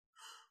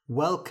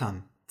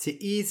Welcome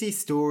to Easy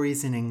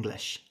Stories in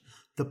English,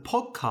 the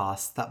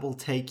podcast that will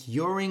take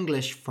your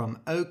English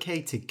from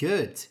okay to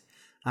good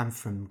and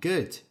from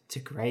good to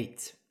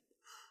great.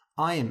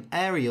 I am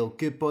Ariel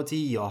Goodbody,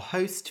 your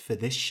host for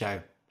this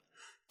show.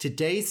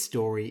 Today's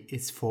story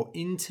is for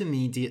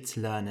intermediate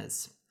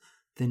learners.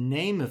 The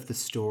name of the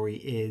story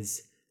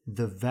is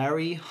The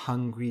Very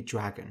Hungry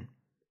Dragon.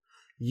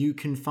 You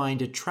can find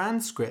a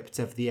transcript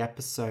of the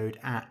episode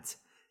at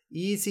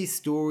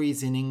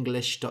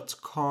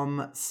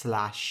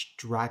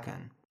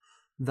easystoriesinenglish.com/dragon.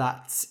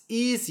 That's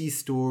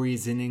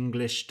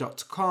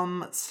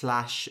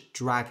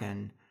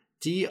easystoriesinenglish.com/dragon.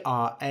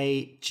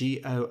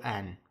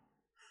 DRAGON.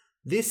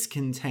 This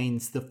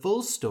contains the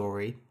full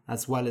story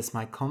as well as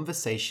my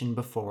conversation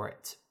before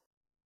it.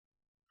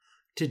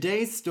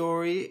 Today's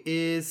story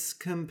is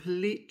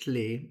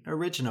completely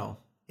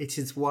original. It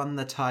is one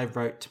that I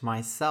wrote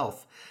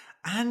myself.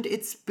 And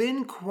it's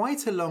been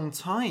quite a long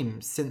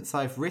time since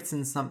I've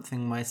written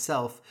something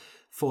myself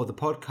for the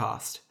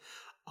podcast.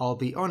 I'll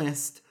be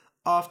honest,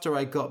 after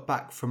I got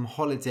back from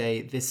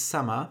holiday this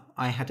summer,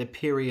 I had a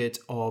period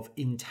of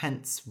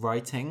intense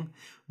writing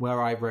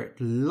where I wrote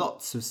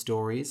lots of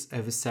stories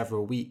over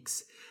several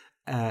weeks,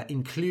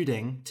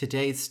 including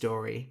today's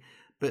story.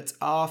 But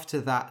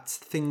after that,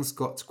 things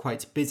got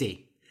quite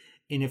busy.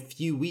 In a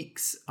few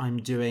weeks,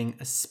 I'm doing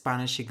a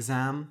Spanish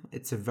exam.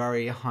 It's a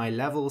very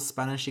high-level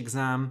Spanish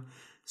exam,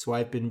 so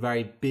I've been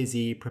very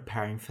busy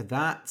preparing for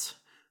that.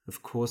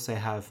 Of course, I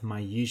have my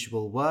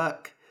usual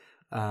work.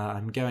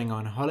 I'm going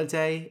on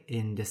holiday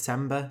in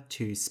December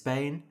to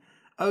Spain.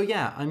 Oh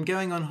yeah, I'm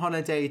going on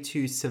holiday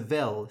to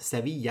Sevilla,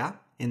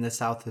 in the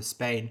south of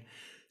Spain.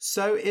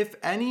 So if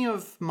any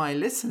of my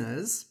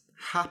listeners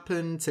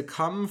happen to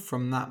come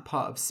from that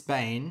part of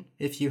Spain,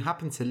 if you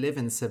happen to live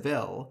in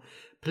Seville,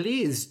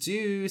 please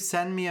do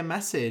send me a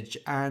message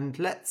and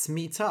let's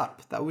meet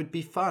up. That would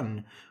be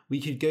fun. We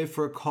could go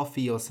for a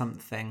coffee or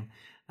something.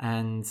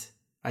 And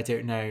I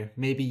don't know,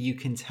 maybe you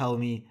can tell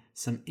me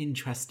some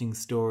interesting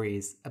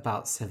stories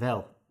about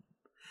Seville.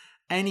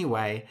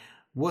 Anyway,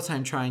 what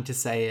I'm trying to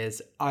say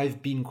is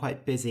I've been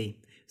quite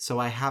busy, so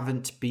I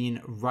haven't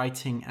been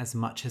writing as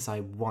much as I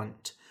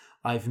want.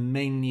 I've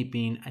mainly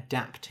been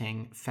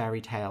adapting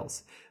fairy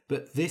tales,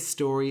 but this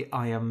story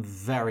I am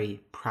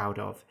very proud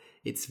of.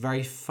 It's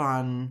very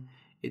fun,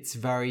 it's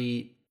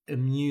very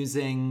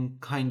amusing,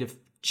 kind of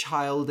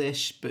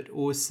childish, but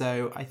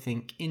also, I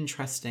think,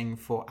 interesting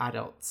for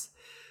adults.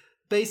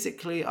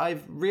 Basically,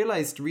 I've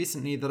realized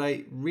recently that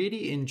I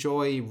really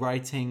enjoy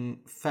writing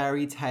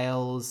fairy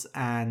tales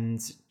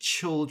and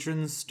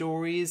children's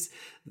stories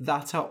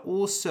that are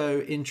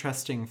also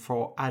interesting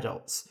for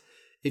adults.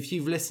 If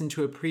you've listened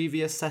to a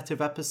previous set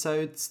of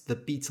episodes, The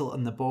Beetle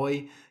and the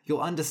Boy,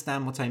 you'll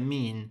understand what I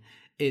mean.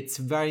 It's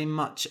very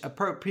much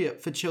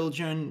appropriate for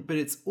children, but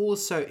it's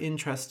also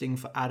interesting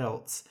for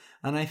adults.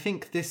 And I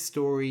think this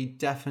story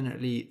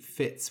definitely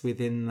fits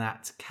within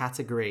that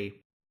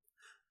category.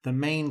 The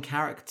main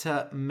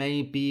character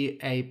may be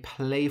a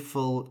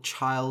playful,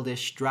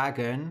 childish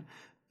dragon,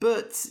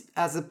 but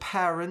as a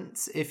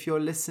parent, if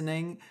you're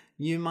listening,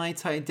 you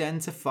might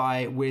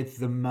identify with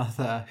the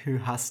mother who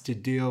has to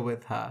deal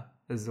with her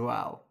as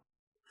well.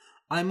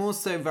 I'm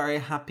also very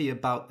happy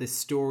about this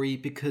story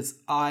because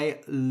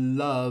I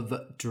love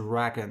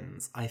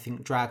dragons. I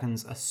think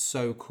dragons are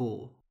so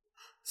cool.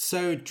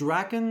 So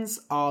dragons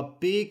are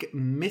big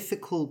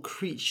mythical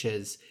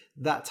creatures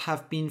that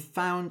have been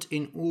found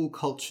in all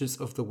cultures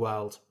of the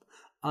world.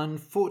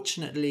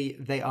 Unfortunately,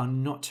 they are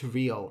not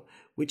real,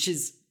 which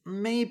is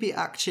maybe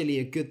actually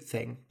a good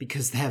thing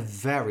because they're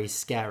very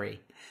scary.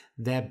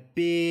 They're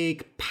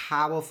big,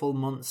 powerful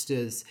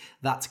monsters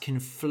that can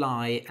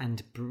fly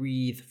and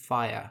breathe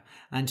fire.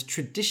 And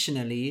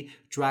traditionally,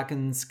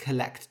 dragons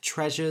collect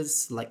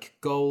treasures like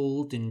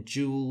gold and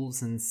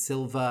jewels and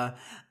silver,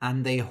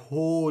 and they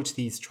hoard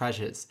these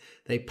treasures.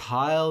 They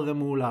pile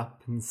them all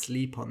up and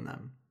sleep on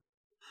them.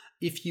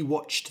 If you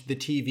watched the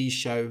TV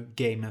show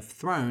Game of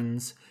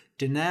Thrones,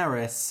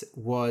 Daenerys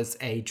was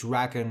a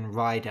dragon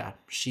rider.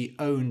 She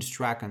owned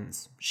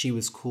dragons. She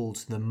was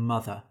called the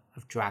Mother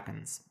of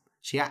Dragons.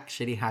 She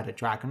actually had a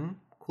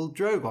dragon called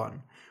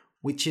Drogon,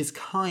 which is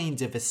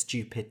kind of a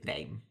stupid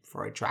name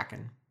for a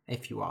dragon,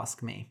 if you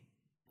ask me.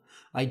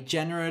 I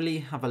generally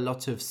have a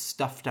lot of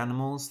stuffed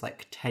animals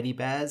like teddy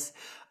bears,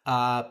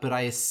 but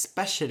I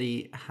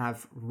especially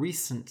have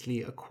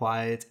recently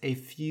acquired a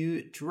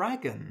few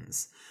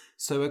dragons.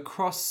 So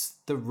across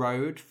the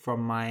road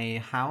from my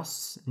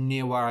house,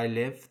 near where I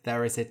live,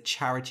 there is a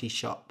charity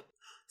shop.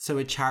 So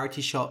a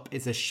charity shop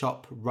is a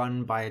shop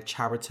run by a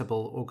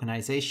charitable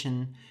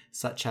organisation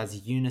such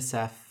as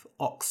UNICEF,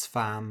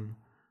 Oxfam,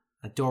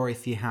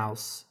 Dorothy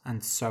House,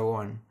 and so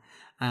on.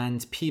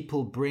 And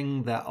people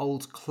bring their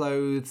old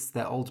clothes,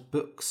 their old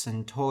books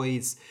and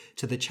toys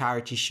to the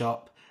charity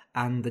shop,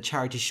 and the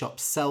charity shop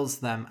sells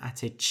them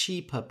at a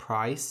cheaper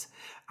price,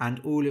 and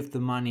all of the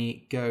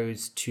money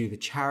goes to the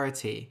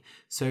charity.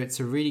 So it's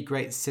a really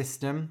great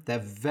system. They're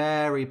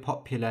very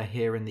popular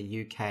here in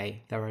the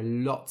UK. There are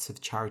lots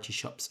of charity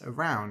shops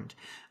around,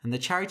 and the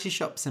charity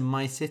shops in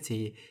my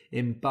city,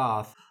 in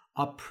Bath,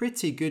 are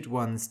pretty good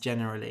ones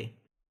generally.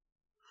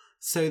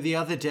 So the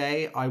other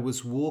day I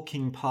was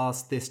walking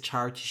past this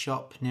charity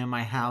shop near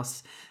my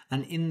house,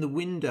 and in the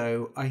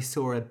window I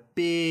saw a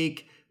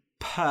big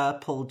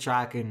purple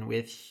dragon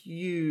with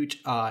huge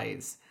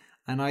eyes,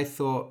 and I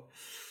thought,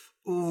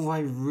 oh, I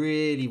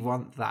really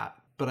want that.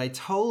 But I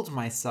told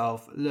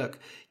myself, look,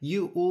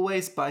 you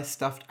always buy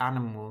stuffed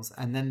animals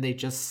and then they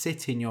just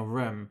sit in your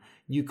room.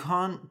 You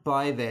can't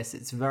buy this,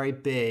 it's very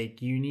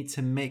big. You need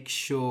to make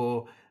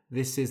sure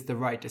this is the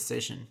right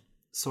decision.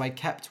 So I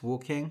kept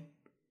walking.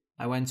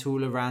 I went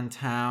all around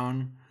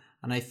town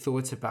and I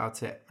thought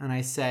about it. And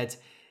I said,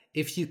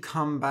 if you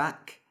come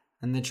back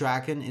and the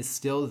dragon is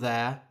still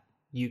there,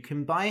 you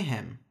can buy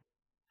him.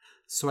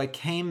 So I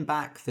came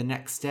back the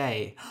next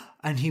day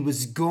and he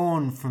was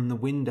gone from the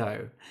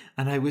window.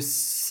 And I was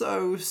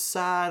so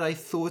sad. I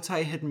thought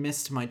I had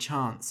missed my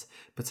chance.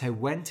 But I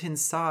went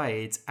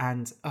inside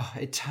and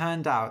it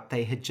turned out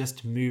they had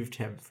just moved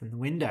him from the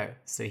window.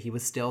 So he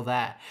was still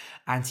there.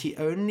 And he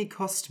only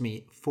cost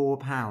me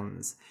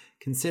 £4.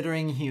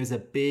 Considering he was a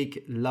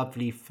big,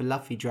 lovely,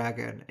 fluffy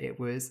dragon, it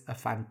was a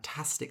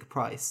fantastic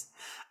price.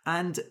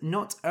 And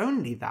not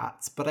only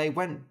that, but I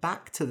went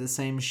back to the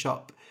same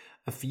shop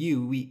a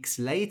few weeks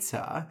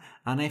later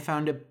and I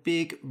found a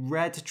big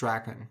red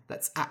dragon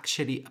that's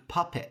actually a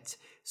puppet.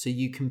 So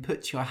you can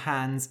put your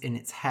hands in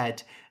its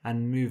head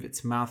and move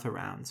its mouth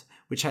around,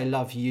 which I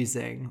love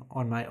using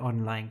on my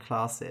online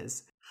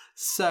classes.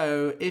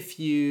 So if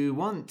you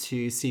want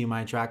to see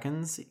my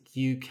dragons,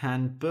 you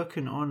can book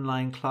an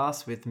online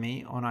class with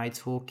me on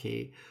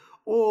italki,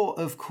 or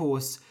of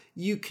course,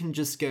 you can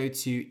just go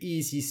to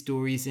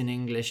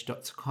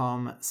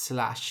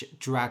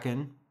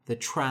easystoriesinenglish.com/dragon, the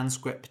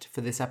transcript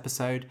for this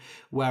episode,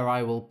 where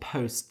I will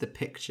post the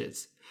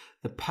pictures.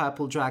 The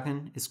purple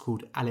dragon is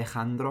called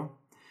Alejandro,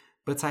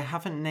 but I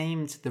haven't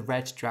named the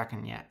red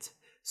dragon yet.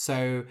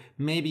 So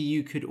maybe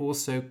you could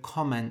also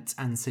comment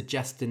and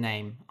suggest a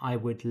name. I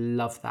would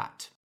love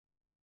that.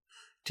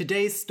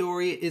 Today's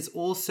story is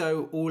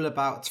also all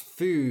about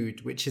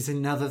food, which is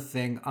another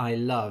thing I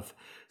love.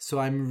 So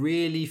I'm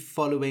really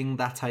following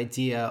that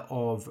idea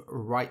of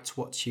write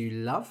what you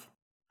love.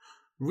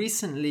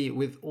 Recently,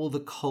 with all the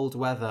cold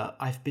weather,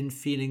 I've been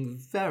feeling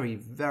very,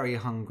 very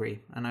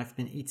hungry and I've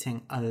been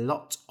eating a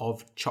lot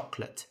of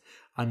chocolate.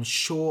 I'm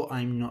sure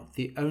I'm not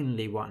the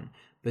only one,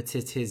 but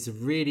it is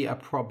really a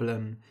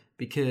problem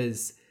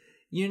because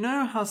you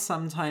know how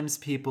sometimes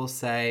people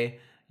say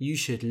you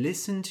should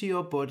listen to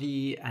your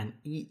body and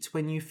eat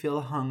when you feel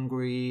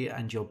hungry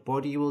and your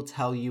body will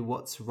tell you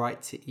what's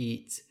right to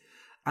eat.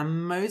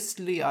 And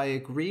mostly I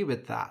agree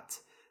with that.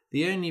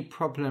 The only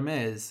problem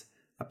is,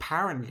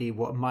 apparently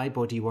what my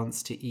body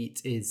wants to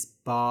eat is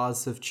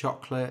bars of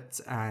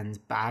chocolate and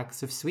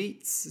bags of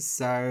sweets,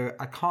 so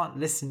I can't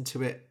listen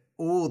to it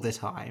all the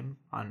time,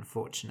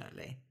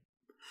 unfortunately.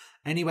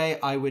 Anyway,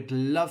 I would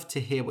love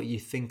to hear what you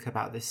think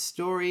about this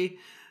story.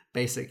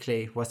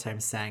 Basically, what I'm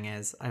saying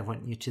is I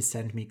want you to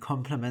send me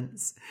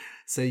compliments.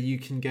 So you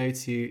can go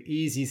to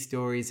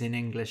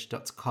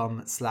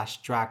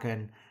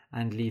easystoriesinenglish.com/dragon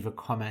and leave a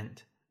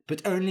comment.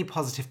 But only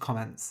positive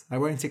comments. I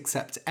won't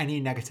accept any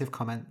negative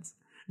comments.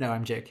 No,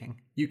 I'm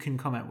joking. You can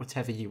comment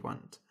whatever you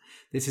want.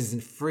 This is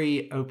a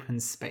free, open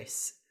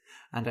space.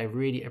 And I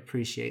really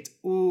appreciate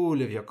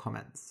all of your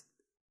comments,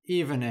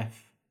 even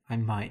if I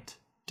might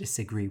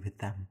disagree with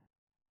them.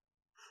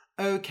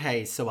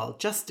 Okay, so I'll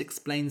just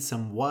explain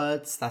some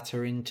words that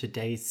are in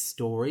today's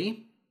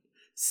story.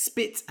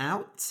 Spit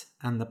out,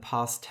 and the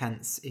past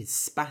tense is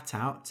spat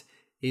out,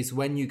 is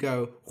when you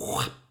go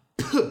or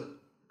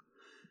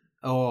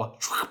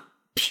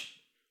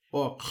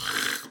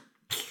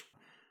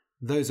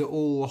those are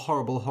all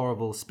horrible,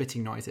 horrible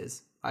spitting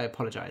noises. I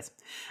apologize.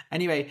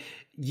 Anyway,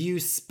 you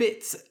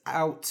spit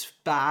out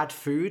bad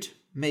food.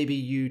 Maybe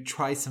you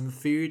try some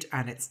food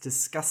and it's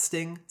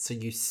disgusting, so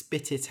you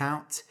spit it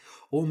out.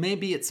 Or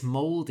maybe it's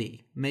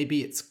moldy.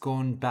 Maybe it's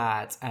gone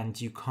bad and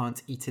you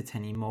can't eat it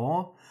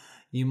anymore.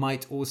 You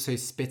might also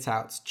spit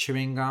out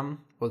chewing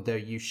gum, although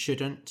you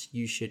shouldn't.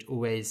 You should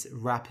always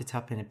wrap it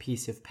up in a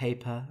piece of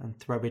paper and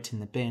throw it in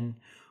the bin,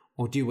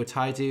 or do what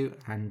I do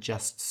and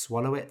just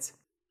swallow it.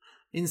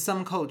 In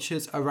some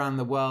cultures around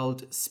the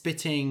world,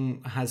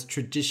 spitting has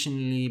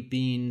traditionally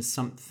been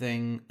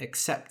something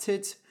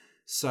accepted.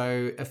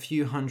 So a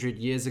few hundred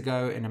years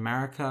ago in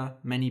America,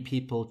 many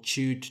people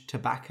chewed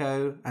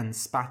tobacco and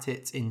spat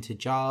it into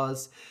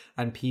jars,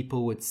 and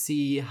people would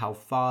see how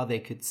far they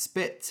could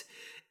spit.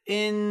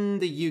 In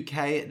the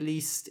UK, at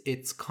least,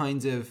 it's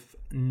kind of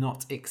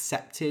not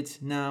accepted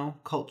now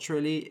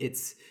culturally.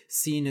 It's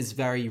seen as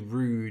very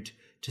rude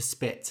to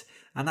spit.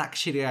 And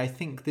actually, I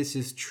think this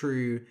is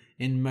true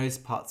in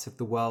most parts of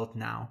the world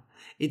now.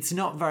 It's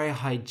not very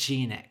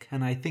hygienic,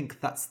 and I think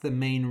that's the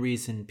main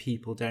reason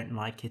people don't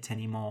like it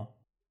anymore.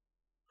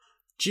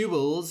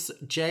 Jewels,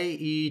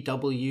 Jewel,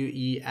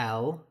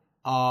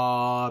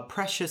 are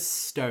precious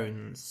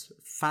stones,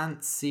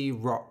 fancy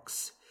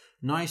rocks,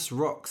 nice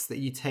rocks that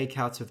you take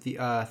out of the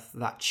earth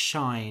that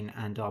shine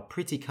and are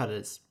pretty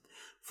colours.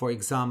 For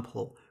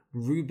example,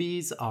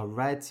 rubies are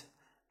red,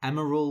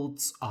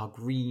 emeralds are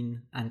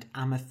green, and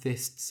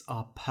amethysts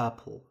are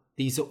purple.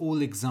 These are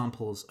all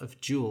examples of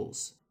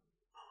jewels.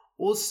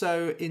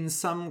 Also, in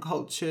some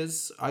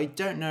cultures, I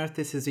don't know if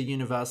this is a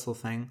universal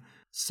thing,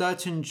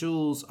 certain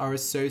jewels are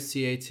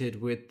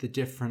associated with the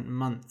different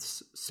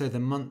months. So the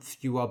month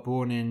you are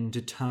born in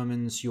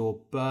determines your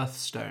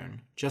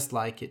birthstone, just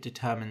like it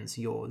determines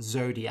your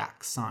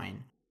zodiac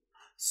sign.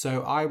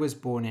 So I was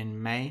born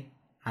in May,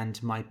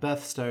 and my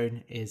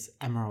birthstone is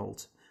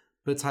emerald.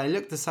 But I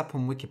looked this up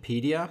on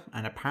Wikipedia,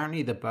 and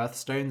apparently the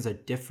birthstones are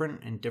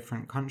different in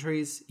different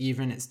countries.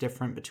 Even it's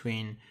different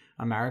between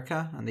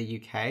America and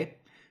the UK.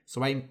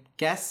 So I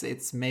guess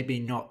it's maybe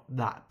not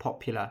that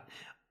popular.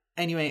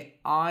 Anyway,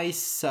 I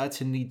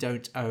certainly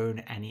don't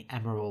own any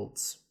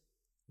emeralds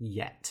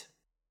yet.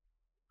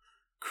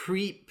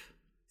 Creep,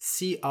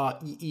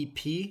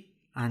 C-R-E-E-P,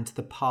 and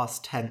the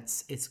past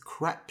tense is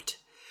crept,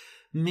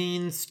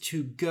 means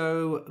to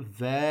go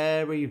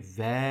very,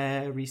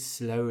 very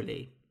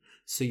slowly.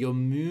 So you're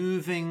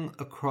moving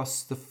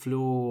across the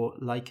floor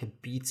like a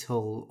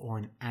beetle or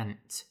an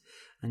ant,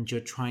 and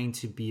you're trying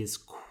to be as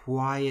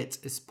quiet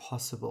as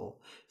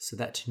possible so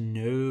that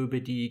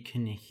nobody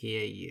can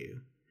hear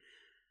you.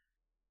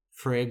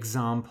 For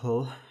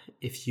example,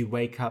 if you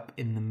wake up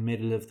in the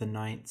middle of the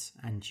night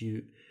and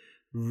you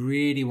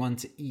really want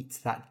to eat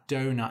that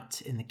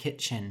donut in the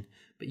kitchen,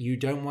 but you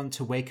don't want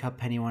to wake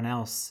up anyone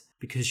else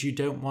because you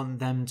don't want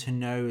them to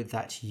know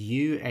that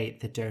you ate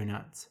the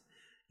donut,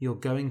 you're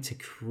going to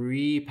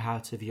creep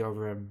out of your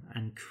room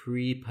and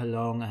creep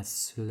along as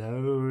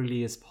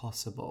slowly as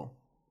possible.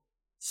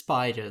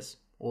 Spiders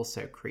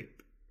also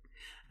creep.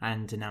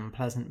 And an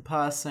unpleasant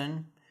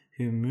person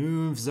who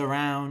moves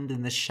around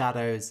in the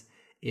shadows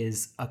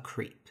is a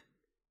creep.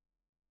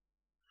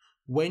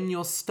 When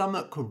your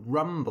stomach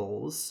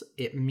rumbles,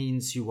 it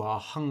means you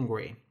are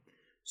hungry.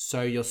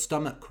 So your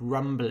stomach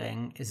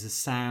rumbling is a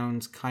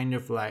sound kind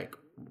of like,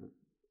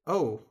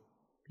 oh,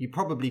 you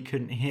probably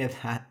couldn't hear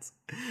that.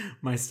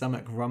 My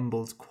stomach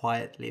rumbled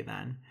quietly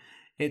then.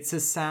 It's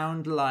a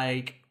sound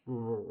like...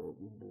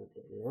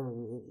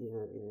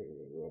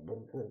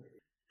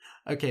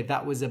 Okay,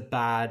 that was a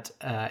bad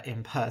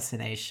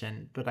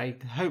impersonation, but I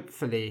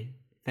hopefully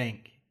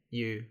think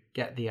you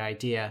get the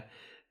idea.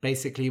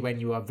 Basically, when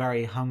you are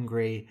very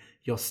hungry,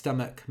 your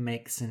stomach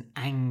makes an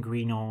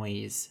angry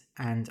noise,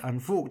 and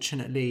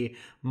unfortunately,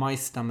 my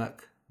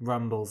stomach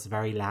rumbles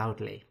very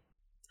loudly.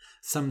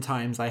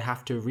 Sometimes I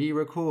have to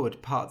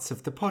re-record parts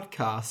of the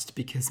podcast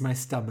because my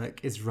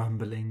stomach is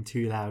rumbling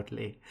too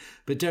loudly.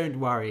 But don't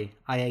worry,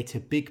 I ate a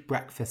big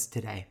breakfast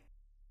today.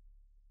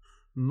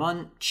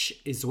 Munch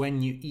is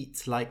when you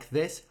eat like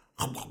this.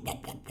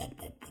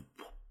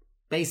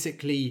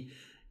 Basically,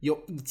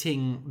 you're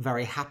eating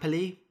very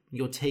happily,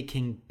 you're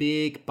taking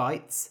big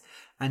bites,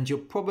 and you're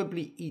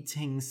probably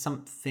eating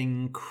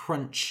something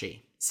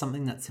crunchy,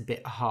 something that's a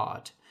bit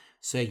hard.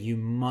 So you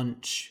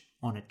munch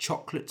on a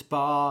chocolate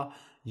bar,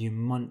 you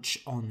munch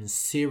on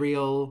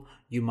cereal,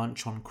 you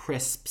munch on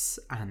crisps,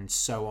 and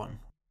so on.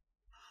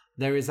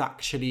 There is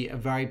actually a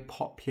very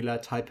popular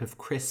type of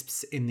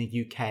crisps in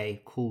the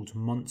UK called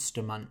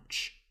Monster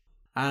Munch.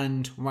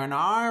 And when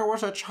I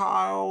was a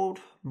child,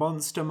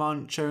 Monster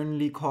Munch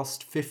only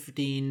cost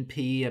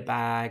 15p a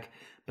bag,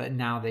 but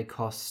now they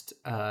cost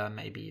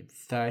maybe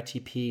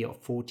 30p or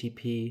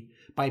 40p.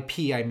 By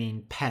p I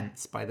mean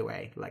pence, by the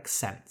way, like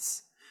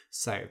cents.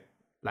 So,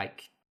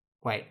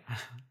 wait,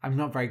 I'm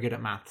not very good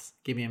at maths.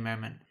 Give me a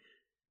moment.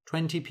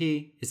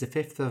 20p is a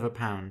fifth of a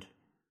pound,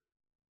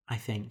 I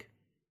think.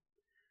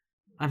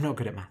 I'm not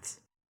good at maths.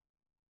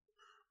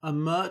 A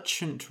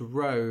merchant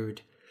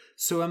road.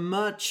 So a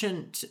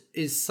merchant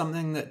is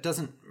something that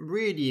doesn't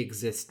really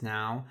exist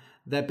now.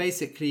 They're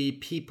basically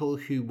people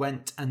who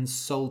went and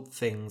sold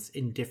things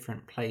in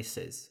different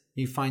places.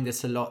 You find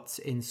this a lot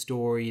in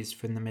stories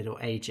from the Middle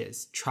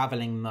Ages.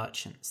 Traveling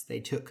merchants. They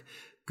took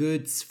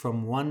goods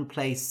from one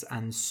place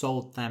and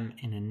sold them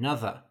in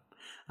another.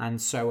 And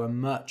so a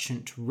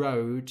merchant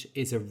road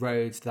is a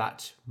road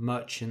that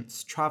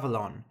merchants travel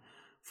on.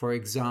 For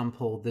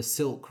example, the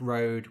Silk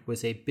Road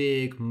was a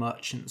big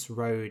merchant's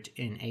road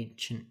in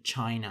ancient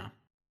China.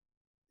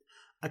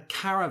 A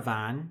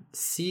caravan,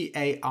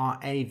 C-A-R-A-V-A-N,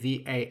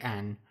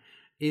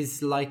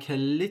 is like a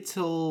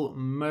little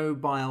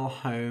mobile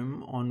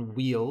home on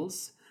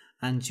wheels,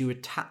 and you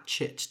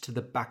attach it to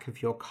the back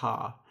of your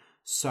car.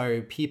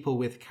 So people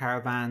with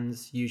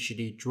caravans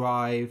usually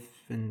drive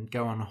and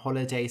go on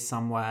holiday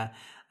somewhere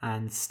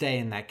and stay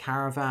in their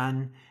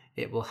caravan.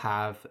 It will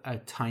have a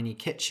tiny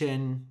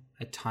kitchen,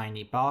 a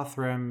tiny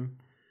bathroom,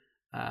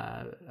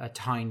 a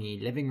tiny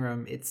living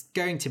room. It's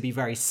going to be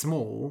very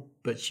small,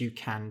 but you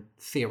can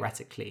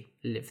theoretically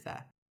live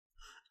there.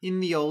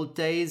 In the old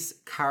days,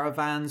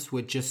 caravans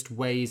were just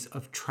ways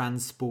of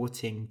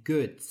transporting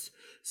goods.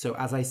 So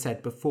as I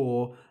said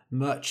before,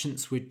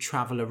 Merchants would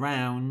travel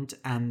around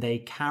and they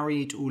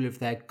carried all of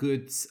their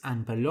goods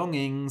and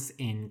belongings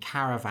in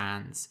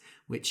caravans,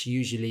 which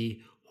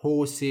usually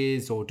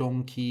horses or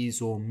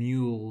donkeys or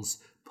mules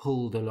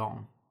pulled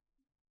along.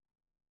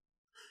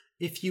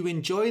 If you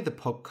enjoy the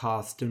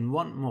podcast and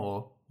want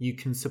more, you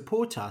can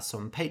support us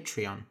on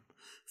Patreon.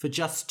 For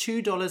just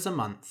 $2 a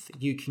month,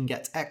 you can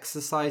get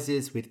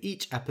exercises with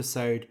each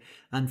episode,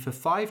 and for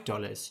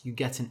 $5, you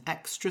get an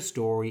extra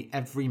story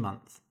every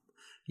month.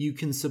 You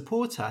can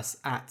support us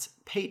at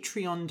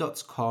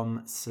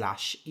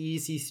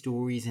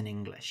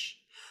patreon.com/easystoriesinenglish.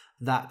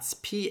 That's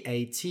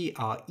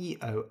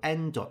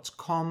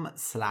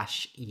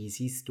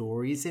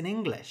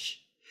patreon.com/easystoriesinenglish.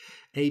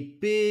 A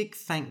big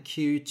thank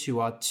you to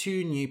our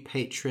two new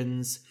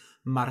patrons,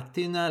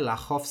 Martyna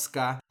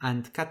Lachowska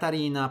and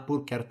Katarina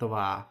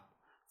Purkertova.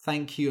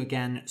 Thank you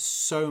again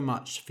so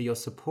much for your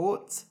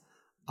support.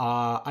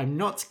 I'm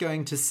not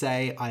going to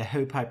say I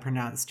hope I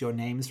pronounced your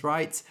names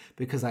right,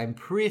 because I'm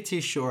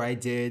pretty sure I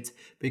did,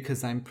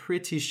 because I'm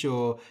pretty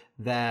sure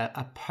they're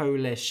a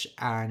Polish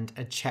and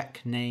a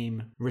Czech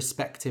name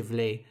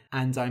respectively,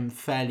 and I'm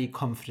fairly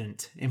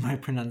confident in my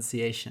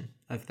pronunciation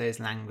of those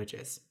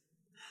languages.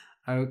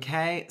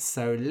 Okay,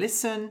 so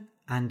listen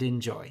and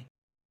enjoy.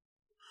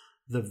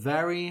 The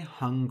Very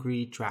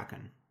Hungry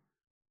Dragon.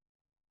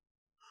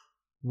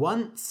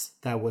 Once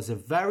there was a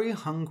very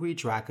hungry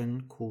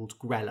dragon called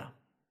Grella.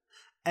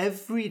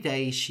 Every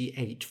day she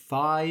ate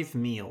 5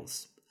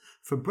 meals.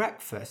 For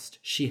breakfast,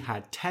 she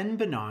had 10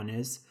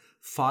 bananas,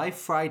 5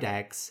 fried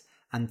eggs,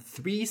 and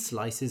 3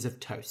 slices of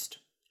toast.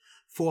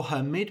 For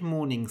her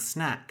mid-morning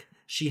snack,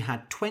 she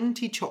had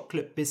 20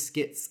 chocolate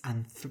biscuits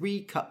and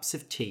 3 cups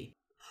of tea.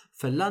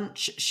 For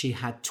lunch, she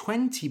had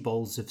 20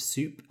 bowls of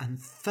soup and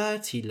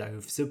 30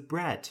 loaves of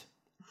bread.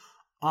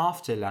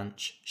 After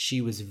lunch,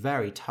 she was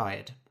very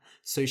tired,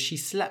 so she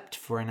slept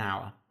for an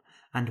hour.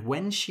 And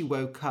when she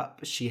woke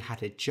up, she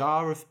had a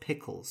jar of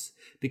pickles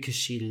because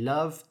she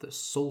loved the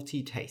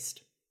salty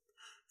taste.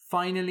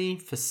 Finally,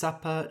 for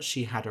supper,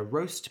 she had a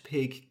roast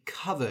pig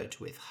covered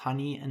with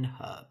honey and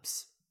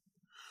herbs.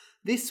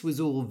 This was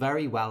all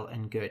very well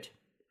and good.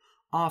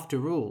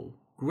 After all,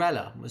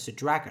 Grella was a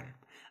dragon,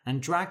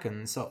 and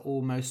dragons are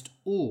almost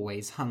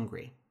always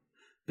hungry.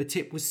 But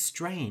it was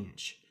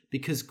strange,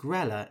 because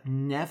Grella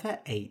never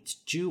ate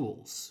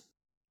jewels.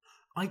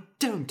 "I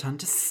don't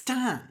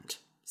understand,"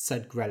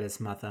 said Grella's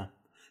mother.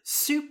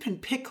 "Soup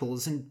and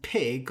pickles and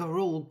pig are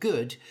all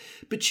good,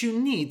 but you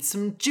need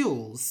some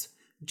jewels.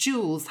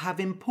 Jewels have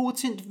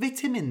important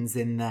vitamins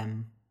in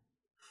them."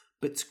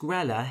 But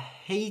Grella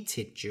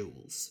hated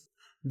jewels.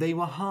 They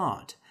were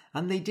hard,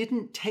 and they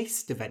didn't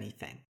taste of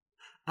anything.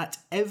 At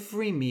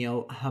every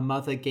meal, her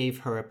mother gave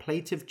her a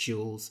plate of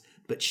jewels,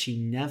 but she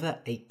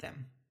never ate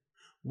them.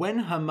 When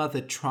her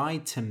mother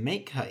tried to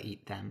make her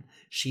eat them,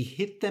 she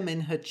hid them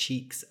in her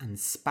cheeks and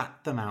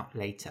spat them out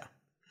later.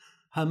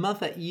 Her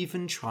mother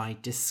even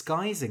tried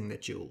disguising the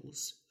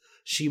jewels.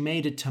 She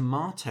made a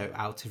tomato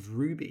out of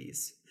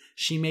rubies.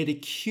 She made a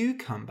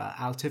cucumber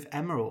out of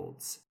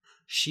emeralds.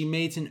 She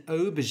made an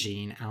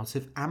aubergine out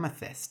of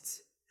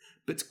amethysts.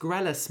 But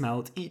Grella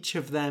smelled each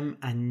of them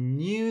and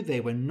knew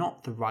they were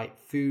not the right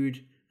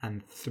food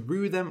and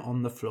threw them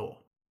on the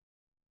floor.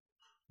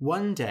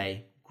 One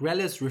day,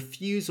 Grella's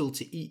refusal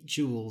to eat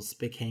jewels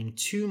became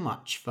too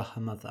much for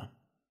her mother.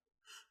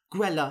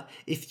 "Grella,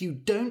 if you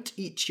don't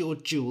eat your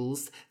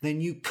jewels,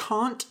 then you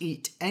can't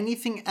eat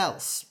anything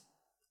else."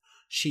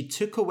 She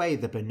took away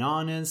the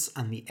bananas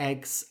and the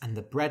eggs and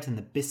the bread and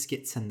the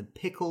biscuits and the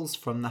pickles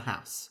from the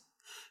house.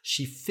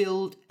 She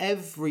filled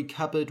every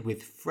cupboard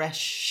with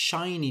fresh,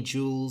 shiny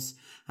jewels,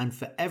 and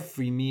for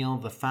every meal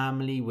the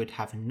family would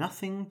have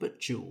nothing but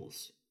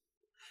jewels.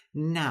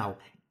 "Now,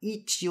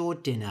 eat your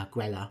dinner,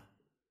 Grella."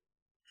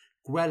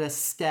 Grella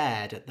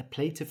stared at the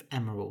plate of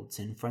emeralds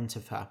in front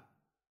of her.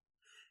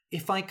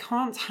 "If I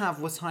can't have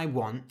what I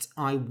want,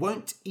 I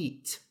won't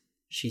eat,"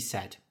 she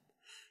said.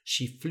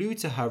 She flew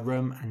to her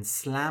room and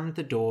slammed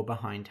the door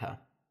behind her.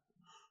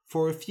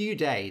 For a few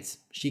days,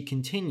 she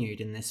continued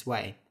in this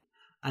way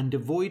and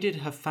avoided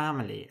her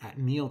family at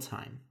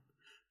mealtime.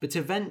 But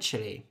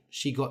eventually,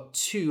 she got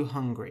too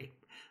hungry,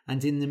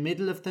 and in the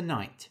middle of the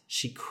night,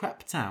 she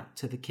crept out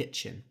to the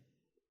kitchen.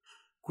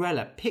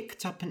 Grella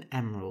picked up an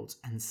emerald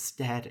and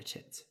stared at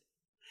it.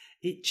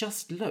 It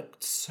just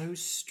looked so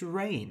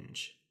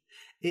strange.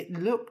 It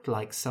looked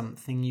like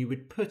something you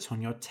would put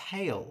on your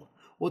tail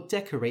or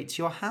decorate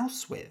your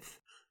house with,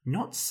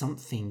 not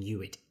something you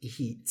would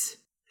eat.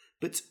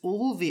 But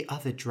all the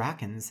other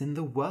dragons in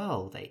the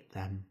world ate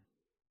them.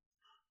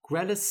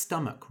 Grella's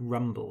stomach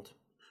rumbled.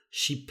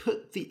 She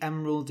put the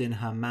emerald in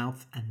her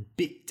mouth and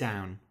bit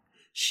down.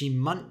 She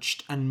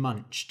munched and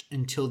munched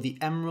until the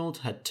emerald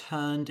had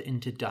turned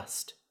into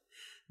dust.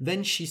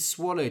 Then she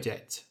swallowed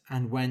it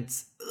and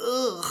went,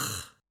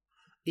 "Ugh!"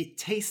 It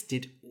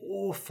tasted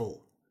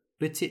awful,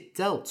 but it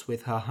dealt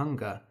with her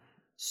hunger,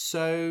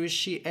 so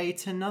she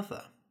ate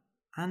another,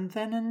 and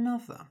then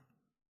another.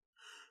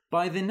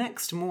 By the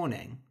next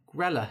morning,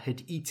 Grella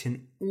had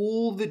eaten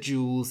all the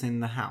jewels in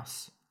the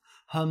house.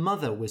 Her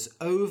mother was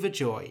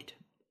overjoyed.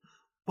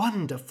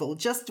 Wonderful,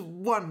 just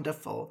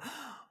wonderful.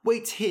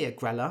 Wait here,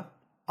 Grella.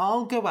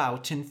 I'll go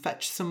out and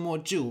fetch some more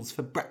jewels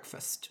for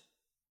breakfast.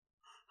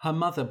 Her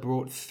mother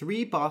brought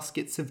 3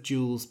 baskets of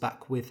jewels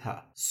back with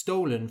her,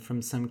 stolen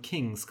from some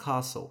king's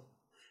castle.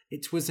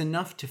 It was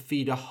enough to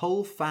feed a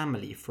whole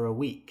family for a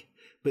week,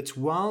 but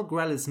while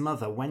Grella's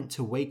mother went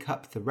to wake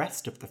up the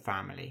rest of the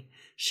family,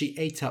 she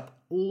ate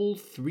up all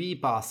 3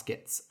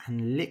 baskets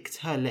and licked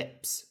her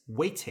lips,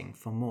 waiting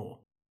for more.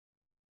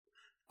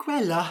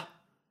 Grella,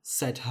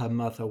 said her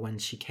mother when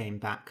she came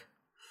back,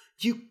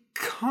 you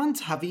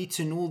can't have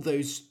eaten all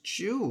those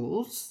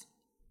jewels.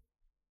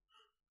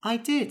 I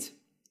did,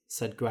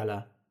 said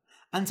Grella,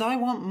 and I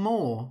want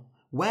more.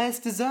 Where's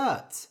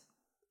dessert?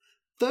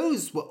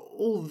 Those were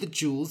all the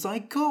jewels I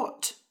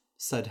got,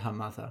 said her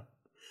mother.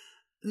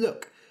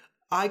 Look,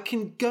 I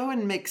can go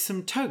and make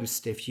some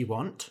toast if you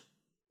want.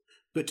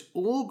 But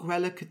all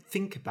Grella could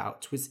think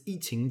about was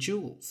eating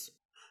jewels.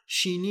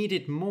 She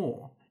needed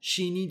more.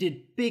 She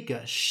needed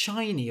bigger,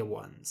 shinier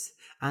ones.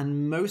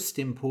 And most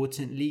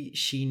importantly,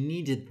 she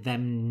needed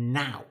them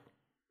now.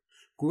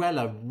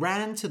 Grella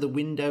ran to the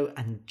window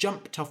and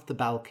jumped off the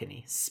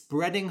balcony,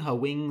 spreading her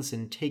wings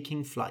and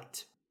taking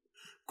flight.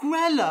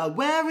 Grella,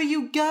 where are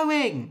you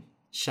going?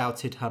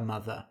 Shouted her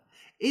mother.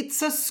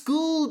 It's a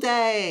school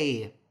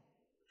day!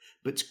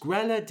 But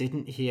Grella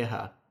didn't hear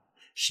her.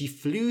 She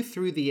flew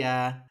through the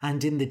air,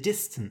 and in the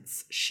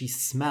distance she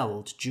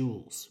smelled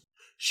jewels.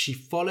 She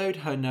followed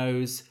her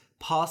nose,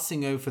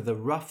 passing over the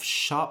rough,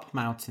 sharp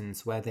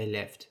mountains where they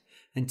lived,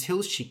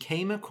 until she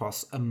came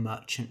across a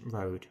merchant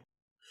road.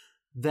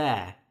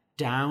 There,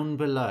 down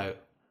below,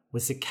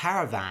 was a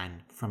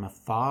caravan from a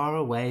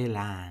faraway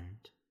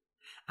land,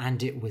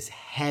 and it was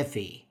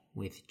heavy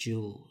with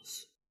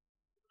jewels.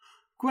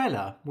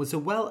 Grella was a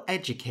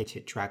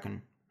well-educated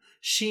dragon.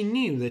 She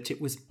knew that it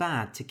was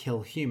bad to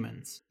kill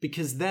humans,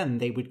 because then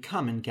they would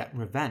come and get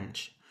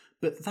revenge,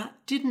 but that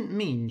didn't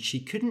mean she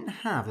couldn't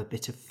have a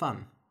bit of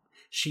fun.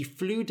 She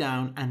flew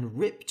down and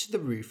ripped the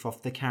roof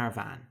off the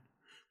caravan.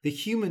 The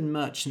human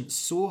merchants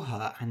saw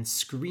her and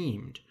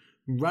screamed,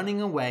 running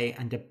away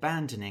and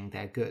abandoning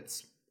their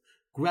goods.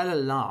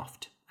 Grella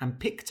laughed and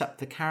picked up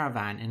the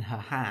caravan in her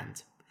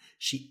hand.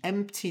 She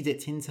emptied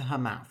it into her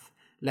mouth,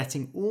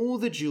 letting all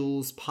the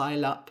jewels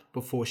pile up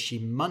before she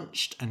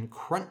munched and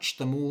crunched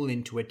them all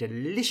into a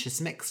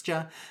delicious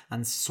mixture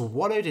and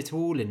swallowed it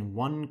all in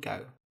one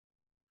go.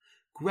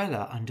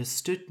 Grella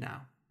understood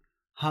now.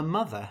 Her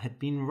mother had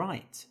been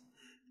right.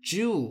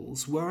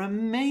 Jewels were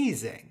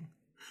amazing.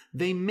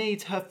 They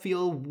made her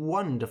feel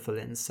wonderful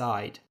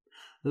inside,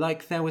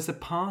 like there was a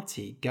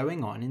party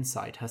going on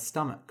inside her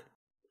stomach.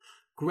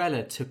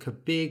 Grella took a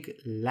big,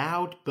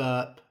 loud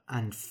burp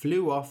and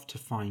flew off to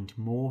find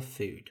more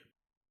food.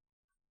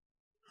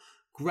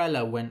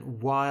 Grella went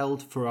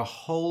wild for a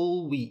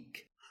whole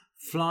week,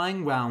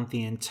 flying round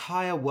the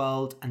entire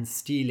world and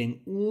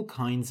stealing all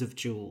kinds of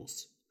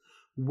jewels.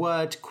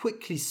 Word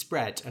quickly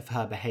spread of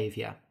her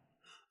behaviour.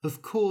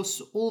 Of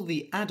course, all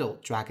the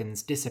adult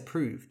dragons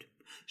disapproved.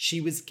 She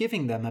was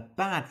giving them a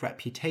bad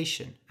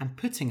reputation and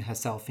putting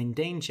herself in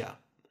danger.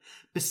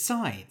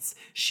 Besides,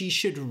 she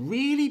should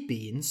really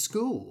be in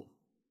school.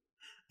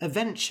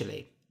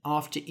 Eventually,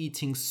 after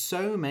eating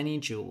so many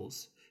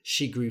jewels,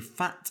 she grew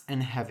fat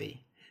and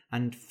heavy,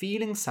 and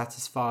feeling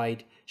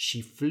satisfied,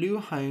 she flew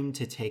home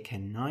to take a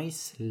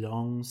nice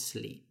long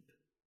sleep.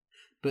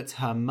 But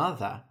her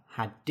mother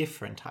had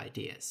different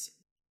ideas.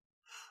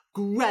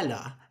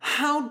 Grella,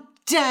 how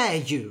dare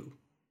you?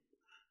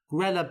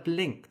 Grella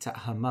blinked at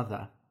her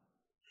mother.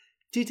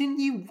 Didn't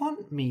you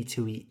want me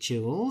to eat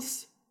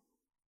jewels?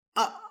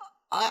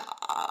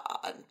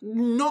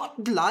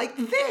 Not like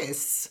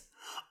this.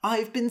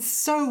 I've been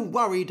so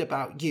worried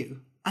about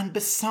you. And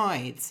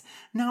besides,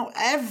 now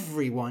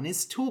everyone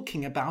is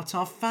talking about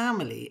our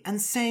family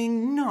and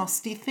saying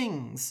nasty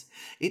things.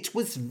 It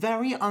was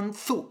very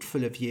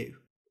unthoughtful of you.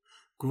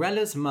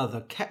 Grella's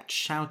mother kept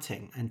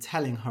shouting and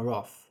telling her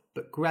off,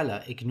 but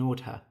Grella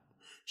ignored her.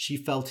 She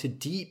felt a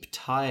deep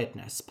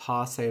tiredness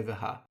pass over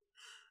her,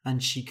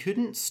 and she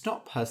couldn't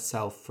stop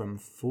herself from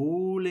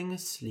falling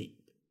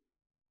asleep.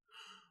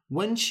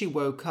 When she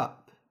woke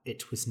up,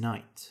 it was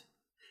night.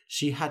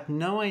 She had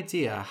no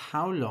idea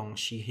how long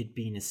she had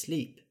been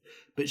asleep,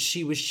 but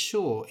she was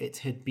sure it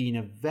had been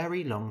a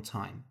very long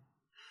time.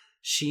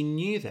 She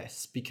knew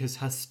this because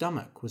her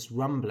stomach was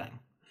rumbling,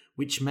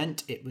 which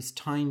meant it was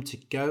time to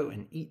go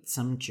and eat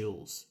some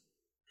jewels.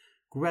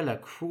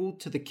 Grella crawled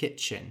to the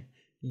kitchen,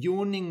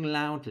 yawning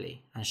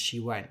loudly as she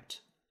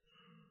went.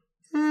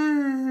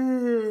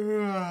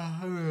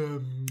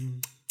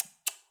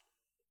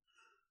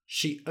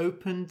 She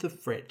opened the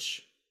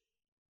fridge.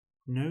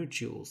 No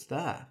jewels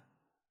there.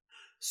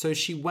 So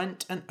she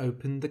went and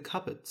opened the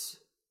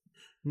cupboards.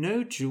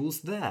 No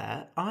jewels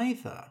there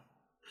either.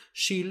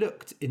 She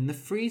looked in the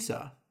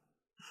freezer.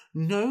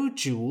 No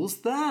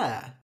jewels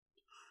there.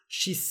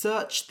 She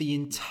searched the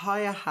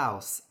entire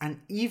house and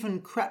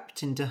even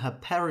crept into her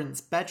parents'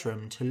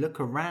 bedroom to look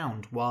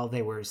around while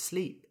they were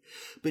asleep,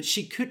 but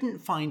she couldn't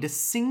find a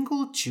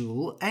single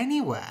jewel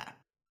anywhere.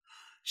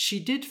 She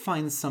did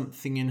find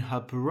something in her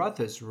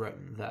brother's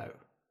room, though.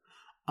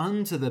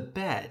 Under the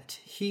bed,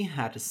 he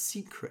had a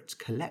secret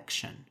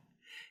collection.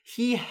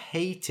 He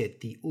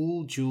hated the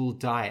all-jewel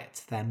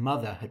diet their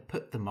mother had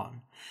put them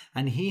on,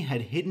 and he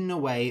had hidden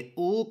away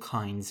all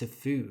kinds of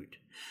food.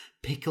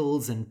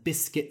 Pickles and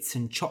biscuits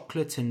and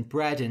chocolate and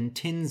bread and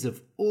tins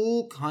of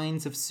all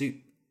kinds of soup.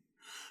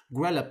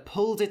 Grella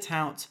pulled it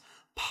out,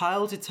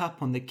 piled it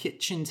up on the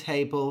kitchen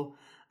table,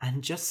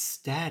 and just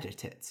stared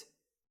at it.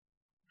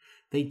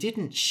 They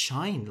didn't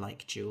shine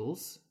like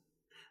jewels.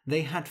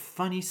 They had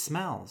funny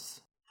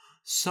smells.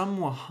 Some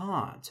were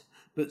hard,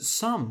 but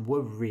some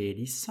were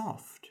really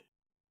soft.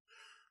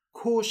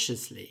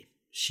 Cautiously,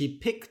 she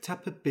picked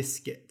up a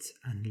biscuit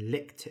and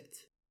licked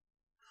it.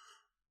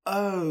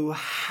 Oh,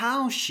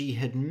 how she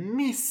had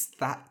missed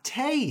that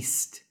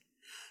taste!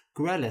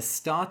 Grella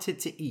started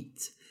to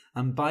eat,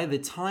 and by the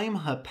time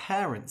her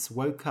parents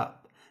woke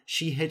up,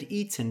 she had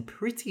eaten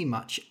pretty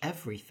much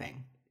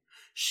everything.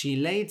 She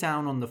lay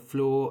down on the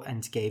floor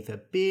and gave a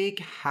big,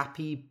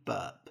 happy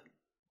burp.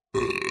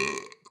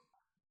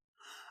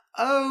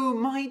 Oh,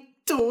 my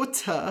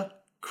daughter,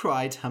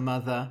 cried her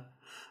mother.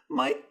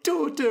 My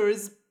daughter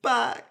is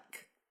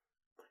back.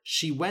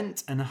 She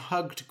went and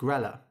hugged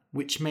Grella,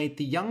 which made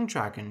the young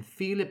dragon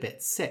feel a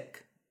bit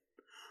sick.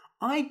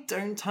 I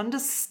don't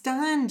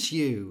understand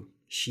you,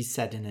 she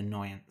said in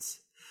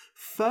annoyance.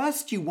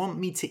 First you want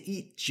me to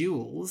eat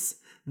jewels,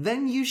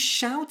 then you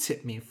shout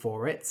at me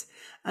for it,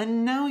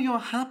 and now you're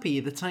happy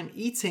that I'm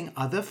eating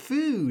other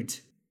food.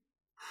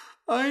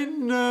 I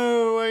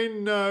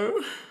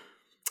know.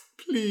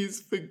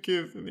 Please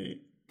forgive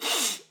me.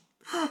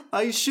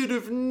 I should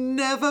have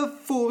never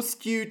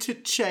forced you to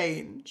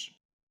change.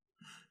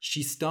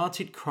 She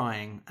started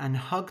crying and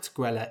hugged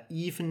Grella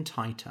even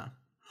tighter.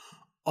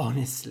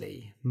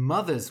 Honestly,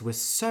 mothers were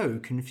so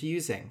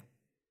confusing.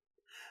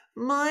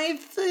 My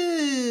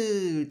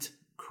food,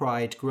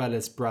 cried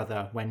Grella's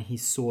brother when he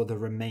saw the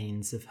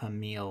remains of her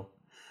meal.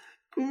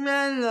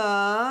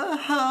 Grella,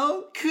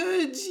 how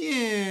could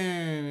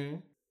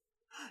you?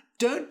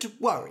 Don't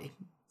worry,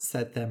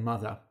 said their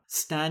mother,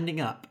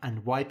 standing up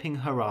and wiping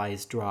her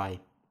eyes dry.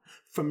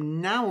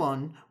 From now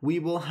on, we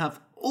will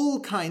have all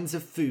kinds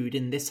of food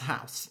in this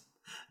house.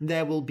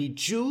 There will be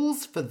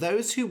jewels for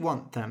those who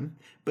want them,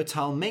 but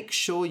I'll make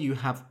sure you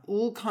have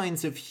all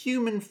kinds of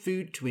human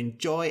food to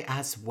enjoy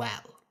as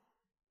well.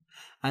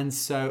 And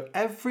so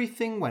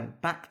everything went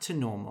back to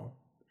normal.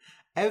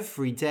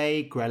 Every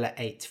day, Grella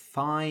ate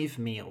 5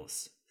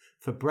 meals.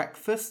 For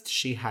breakfast,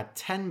 she had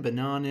 10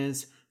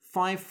 bananas,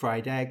 5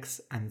 fried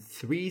eggs, and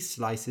 3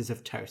 slices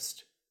of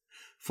toast.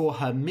 For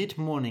her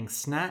mid-morning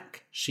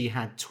snack, she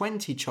had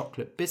 20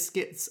 chocolate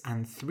biscuits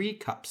and 3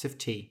 cups of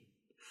tea.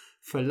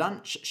 For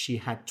lunch, she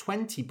had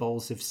 20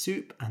 bowls of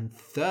soup and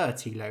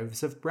 30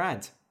 loaves of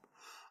bread.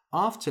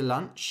 After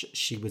lunch,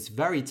 she was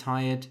very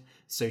tired,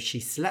 so she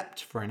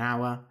slept for an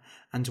hour,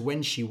 and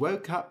when she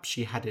woke up,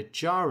 she had a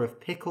jar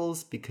of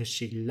pickles because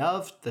she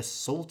loved the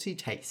salty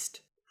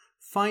taste.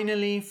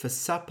 Finally, for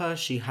supper,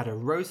 she had a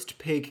roast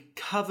pig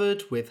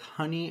covered with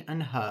honey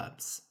and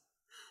herbs.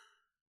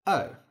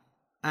 Oh,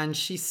 and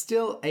she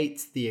still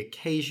ate the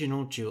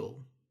occasional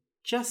jewel,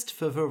 just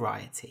for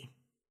variety.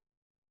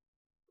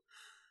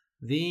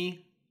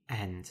 The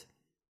end.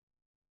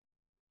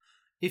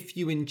 If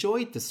you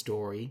enjoyed the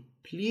story,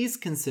 please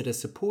consider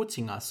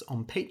supporting us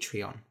on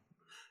Patreon.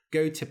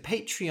 Go to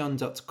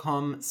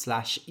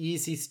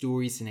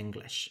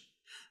patreon.com/easystoriesinenglish.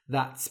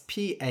 That's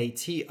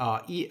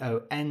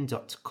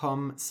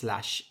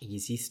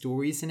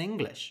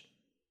patreon.com/easystoriesinenglish.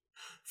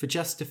 For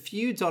just a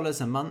few dollars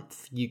a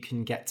month, you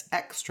can get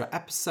extra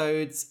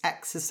episodes,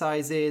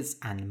 exercises,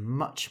 and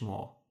much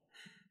more.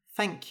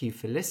 Thank you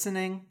for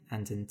listening,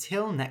 and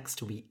until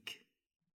next week.